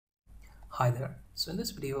Hi there. So in this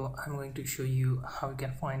video, I'm going to show you how you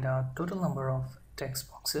can find out total number of text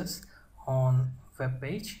boxes on web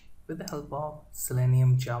page with the help of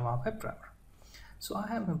Selenium Java WebDriver. So I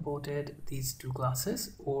have imported these two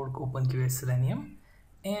classes, org OpenQA Selenium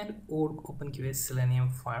and org OpenQA Selenium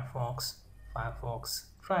Firefox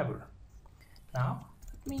driver. Now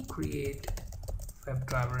let me create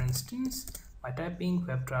WebDriver instance by typing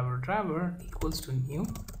WebDriver driver equals to new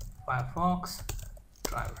Firefox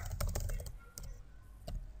driver.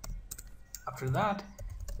 After that,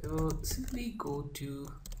 we will simply go to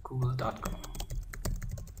google.com,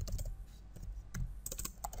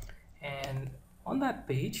 and on that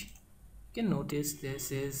page you can notice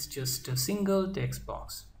this is just a single text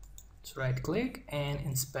box. So right click and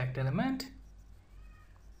inspect element,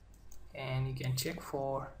 and you can check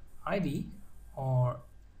for ID or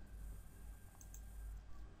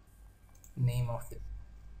name of it.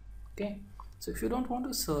 Okay, so if you don't want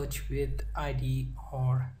to search with ID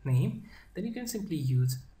or name, then you can simply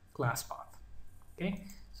use class path. Okay,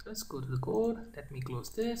 so let's go to the code. Let me close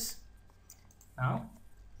this. Now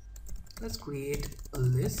let's create a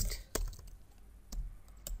list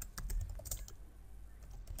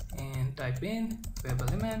and type in web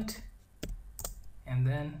element and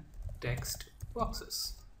then text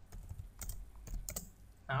boxes.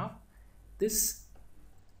 Now this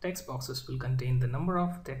text boxes will contain the number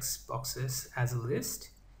of text boxes as a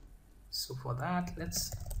list. So for that, let's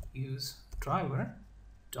use driver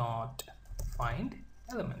dot find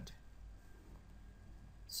element.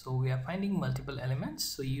 So we are finding multiple elements,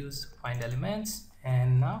 so use find elements,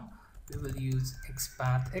 and now we will use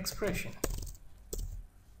XPath expression.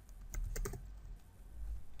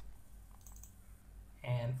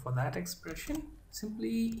 And for that expression,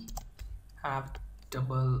 simply have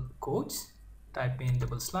double quotes, type in /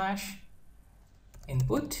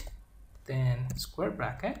 input, then square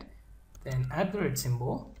bracket, then @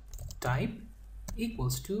 symbol, type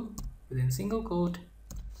equals to, within single quote,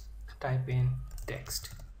 type in text.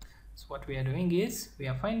 So what we are doing is we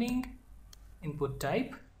are finding input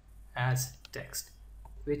type as text,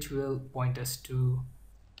 which will point us to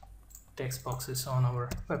text boxes on our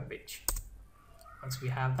web page. Once we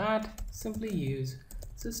have that, simply use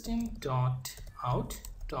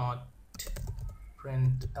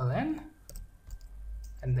system.out.println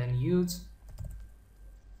and then use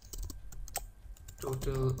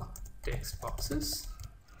total text boxes.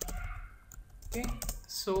 Okay,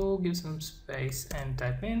 so give some space and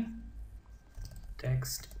type in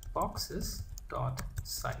text boxes dot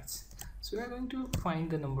size. So we are going to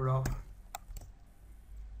find the number of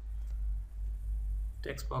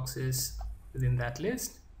text boxes within that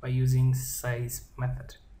list by using size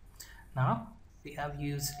method. Now we have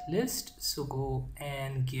used list, so go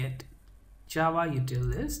and get Java util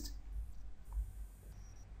list,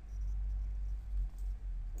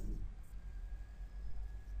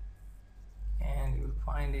 and you will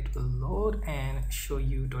find it will load and show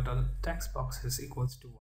you total text boxes equals to